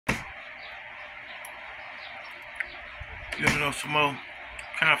You want to know some more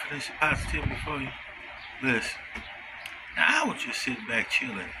confidence and positivity for you? Listen. Now, I was just sitting back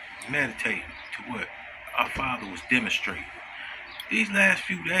chilling, meditating to what our Father was demonstrating. These last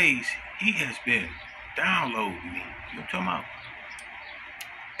few days, He has been downloading me. You know what I'm talking about?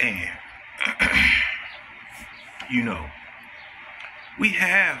 And, you know, we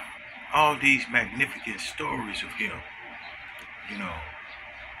have all these magnificent stories of Him, you know,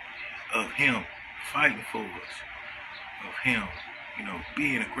 of Him fighting for us, of Him, you know,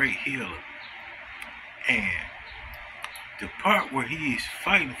 being a great healer. And the part where He is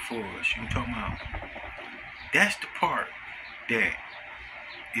fighting for us, you know what I'm talking about? That's the part that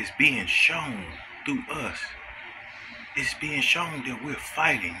is being shown through us. It's being shown that we're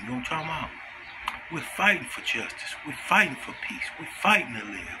fighting, you know what I'm talking about? We're fighting for justice. We're fighting for peace. We're fighting to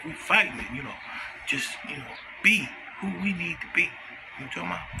live. We're fighting to, you know, just, you know, be who we need to be. You know what I'm talking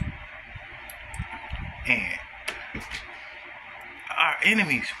about? And our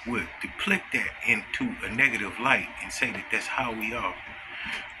enemies would depict that into a negative light and say that that's how we are.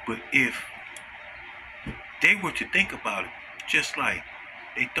 But if they were to think about it just like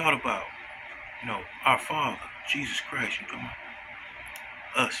they thought about, you know, our Father, Jesus Christ, you know,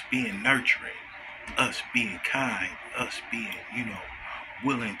 us being nurturing, us being kind, us being, you know,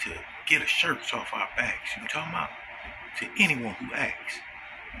 willing to get a shirt off our backs, you know what I'm talking about? To anyone who asks,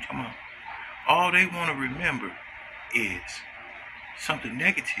 you know what I'm talking about? All they want to remember is something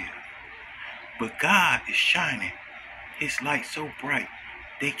negative. But God is shining His light so bright,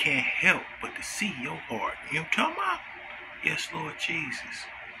 they can't help but to see your heart. You know what I'm talking about? Yes, Lord Jesus.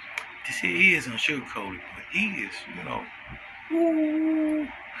 This here is unsugarcoated, but He is, you know, woo.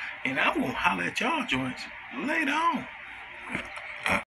 And I'm going to holler at y'all joints later on.